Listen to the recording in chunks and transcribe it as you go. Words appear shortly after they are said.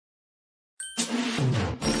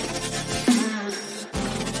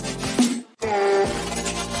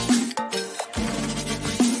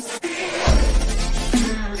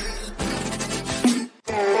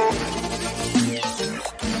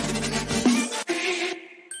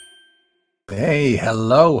Hey,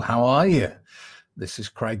 hello, how are you? This is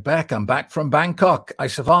Craig Beck. I'm back from Bangkok. I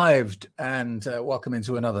survived, and welcome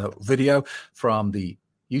into another video from the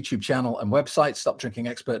YouTube channel and website,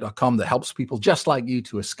 stopdrinkingexpert.com, that helps people just like you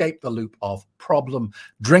to escape the loop of problem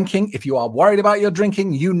drinking. If you are worried about your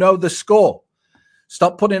drinking, you know the score.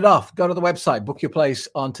 Stop putting it off. Go to the website, book your place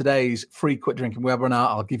on today's free Quit Drinking webinar.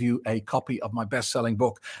 I'll give you a copy of my best-selling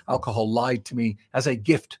book, Alcohol Lied to Me, as a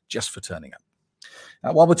gift just for turning up.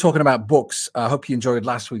 While we're talking about books, I hope you enjoyed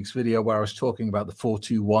last week's video where I was talking about the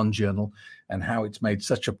 421 journal and how it's made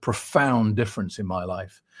such a profound difference in my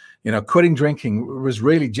life. You know, quitting drinking was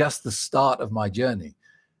really just the start of my journey.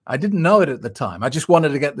 I didn't know it at the time. I just wanted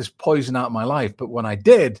to get this poison out of my life. But when I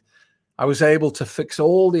did, I was able to fix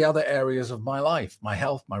all the other areas of my life, my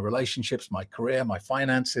health, my relationships, my career, my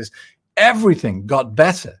finances. Everything got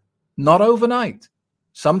better, not overnight.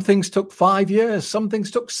 Some things took 5 years, some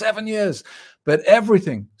things took 7 years, but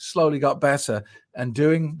everything slowly got better. And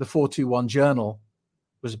doing the 421 journal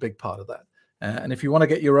was a big part of that. And if you want to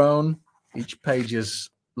get your own, each page is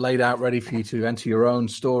laid out ready for you to enter your own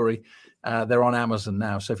story. They're on Amazon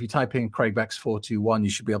now. So if you type in Craig Beck's 421, you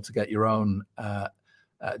should be able to get your own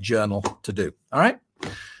journal to do. All right.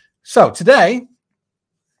 So today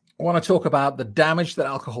I want to talk about the damage that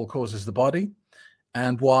alcohol causes the body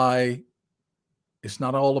and why it's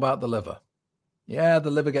not all about the liver. Yeah,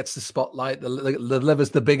 the liver gets the spotlight. The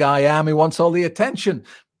liver's the big I am. He wants all the attention,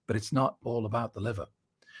 but it's not all about the liver.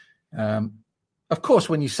 Of course,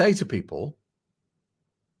 when you say to people,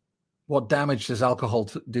 what damage does alcohol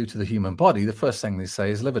do to the human body? The first thing they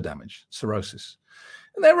say is liver damage, cirrhosis.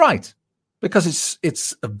 And they're right, because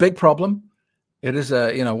it's a big problem. It is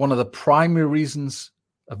one of the primary reasons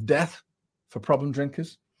of death for problem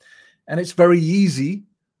drinkers. And it's very easy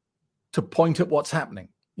to point at what's happening.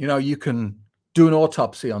 You know, you can do an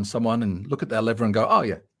autopsy on someone and look at their liver and go, oh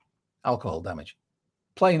yeah, alcohol damage.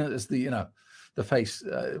 Plain as the face.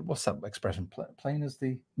 What's that expression? Plain as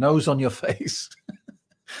the nose on your face.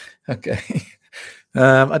 Okay.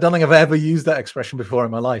 I don't think I've ever used that expression before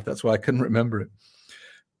in my life. That's why I couldn't remember it.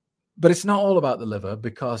 But it's not all about the liver,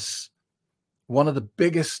 because one of the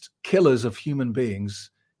biggest killers of human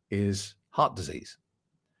beings is heart disease.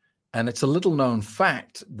 And it's a little known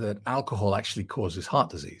fact that alcohol actually causes heart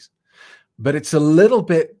disease. But it's a little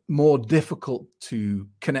bit more difficult to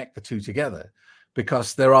connect the two together,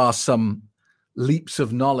 because there are some leaps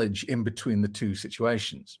of knowledge in between the two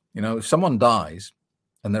situations. You know, if someone dies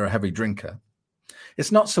and they're a heavy drinker,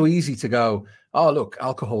 it's not so easy to go, oh, look,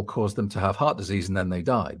 alcohol caused them to have heart disease and then they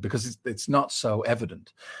died, because it's not so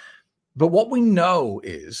evident. But what we know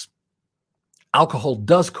is alcohol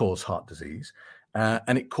does cause heart disease,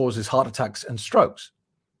 and it causes heart attacks and strokes,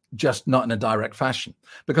 just not in a direct fashion.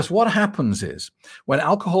 Because what happens is when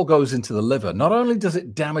alcohol goes into the liver, not only does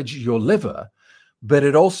it damage your liver, but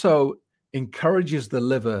it also encourages the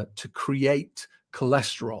liver to create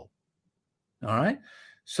cholesterol. All right.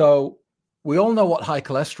 So we all know what high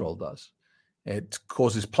cholesterol does. It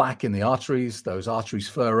causes plaque in the arteries. Those arteries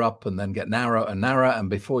flare up and then get narrow and narrow. And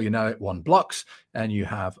before you know it, one blocks and you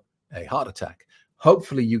have a heart attack.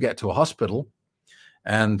 Hopefully you get to a hospital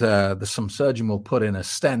and some surgeon will put in a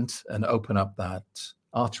stent and open up that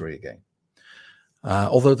artery again.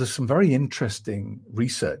 Although there's some very interesting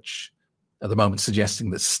research at the moment suggesting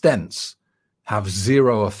that stents have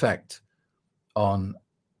zero effect on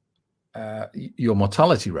your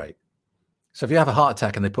mortality rate. So if you have a heart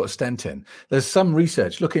attack and they put a stent in, there's some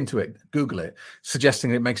research, look into it, Google it, suggesting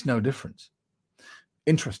it makes no difference.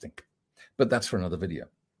 Interesting, but that's for another video.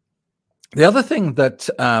 The other thing that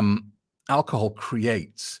alcohol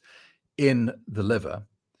creates in the liver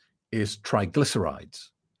is triglycerides.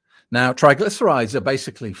 Now, triglycerides are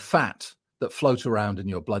basically fat that float around in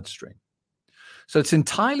your bloodstream. So it's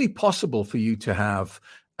entirely possible for you to have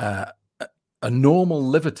a normal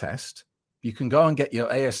liver test. You can go and get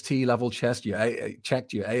your AST level checked, your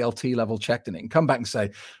ALT level checked, and it can come back and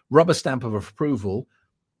say, rubber stamp of approval,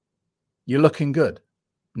 you're looking good.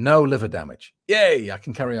 No liver damage. Yay, I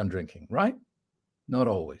can carry on drinking, right? Not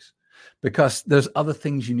always, because there's other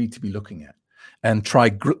things you need to be looking at. And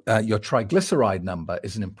your triglyceride number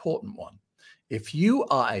is an important one. If you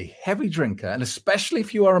are a heavy drinker, and especially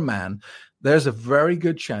if you are a man, there's a very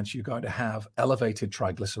good chance you're going to have elevated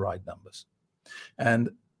triglyceride numbers. And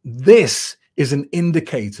this is an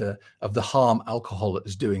indicator of the harm alcohol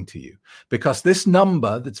is doing to you, because this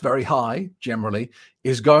number that's very high generally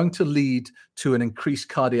is going to lead to an increased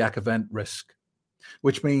cardiac event risk,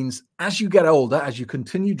 which means as you get older, as you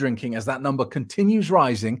continue drinking, as that number continues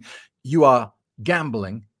rising, you are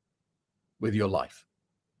gambling with your life.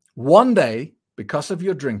 One day, because of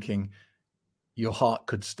your drinking, your heart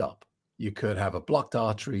could stop. you could have a blocked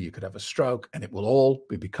artery, you could have a stroke, and it will all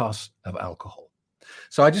be because of alcohol.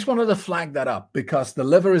 So I just wanted to flag that up because the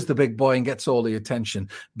liver is the big boy and gets all the attention,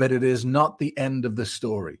 but it is not the end of the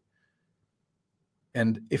story.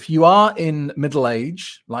 And if you are in middle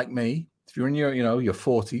age, like me, if you're in your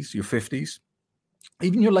 40s, your 50s,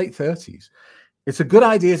 even your late 30s, it's a good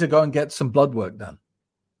idea to go and get some blood work done.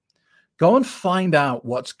 Go and find out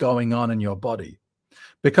what's going on in your body.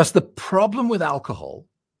 Because the problem with alcohol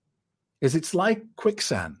is it's like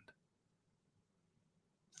quicksand.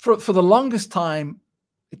 For the longest time,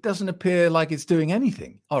 it doesn't appear like it's doing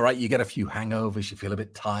anything. All right, you get a few hangovers, you feel a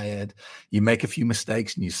bit tired, you make a few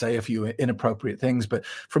mistakes and you say a few inappropriate things. But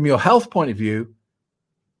from your health point of view,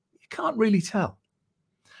 you can't really tell.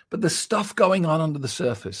 But there's stuff going on under the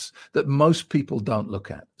surface that most people don't look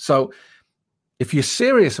at. So if you're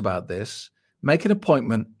serious about this, make an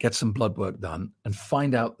appointment, get some blood work done, and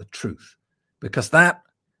find out the truth, because that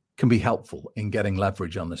can be helpful in getting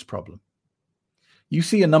leverage on this problem. You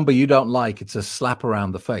see a number you don't like, it's a slap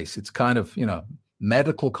around the face. It's kind of,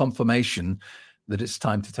 medical confirmation that it's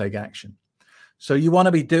time to take action. So you want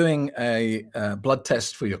to be doing a blood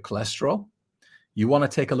test for your cholesterol. You want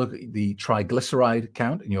to take a look at the triglyceride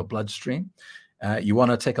count in your bloodstream. You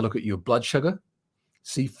want to take a look at your blood sugar,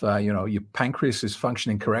 see if your pancreas is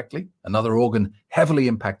functioning correctly, another organ heavily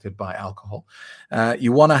impacted by alcohol.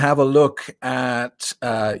 You want to have a look at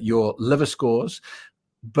your liver scores,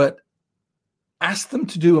 but ask them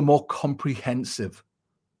to do a more comprehensive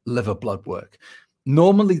liver blood work.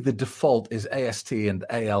 Normally, the default is AST and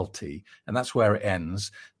ALT, and that's where it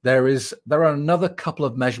ends. There are another couple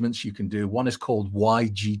of measurements you can do. One is called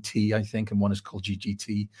YGT, I think, and one is called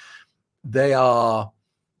GGT. They are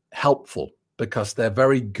helpful because they're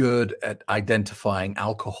very good at identifying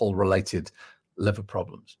alcohol-related liver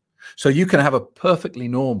problems. So you can have a perfectly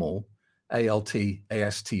normal ALT,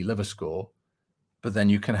 AST liver score, but then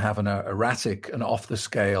you can have an erratic and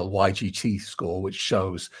off-the-scale YGT score, which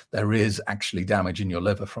shows there is actually damage in your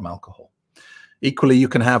liver from alcohol. Equally, you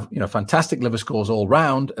can have fantastic liver scores all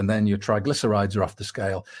round, and then your triglycerides are off the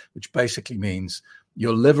scale, which basically means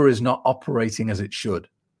your liver is not operating as it should.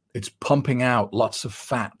 It's pumping out lots of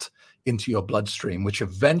fat into your bloodstream, which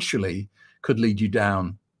eventually could lead you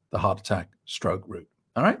down the heart attack, stroke route.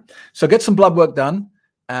 All right? So get some blood work done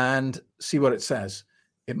and see what it says.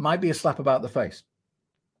 It might be a slap about the face.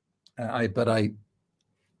 But I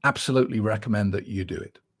absolutely recommend that you do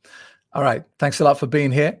it. All right. Thanks a lot for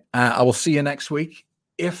being here. I will see you next week.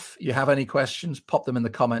 If you have any questions, pop them in the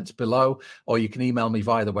comments below, or you can email me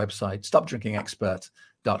via the website,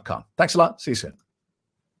 stopdrinkingexpert.com. Thanks a lot. See you soon.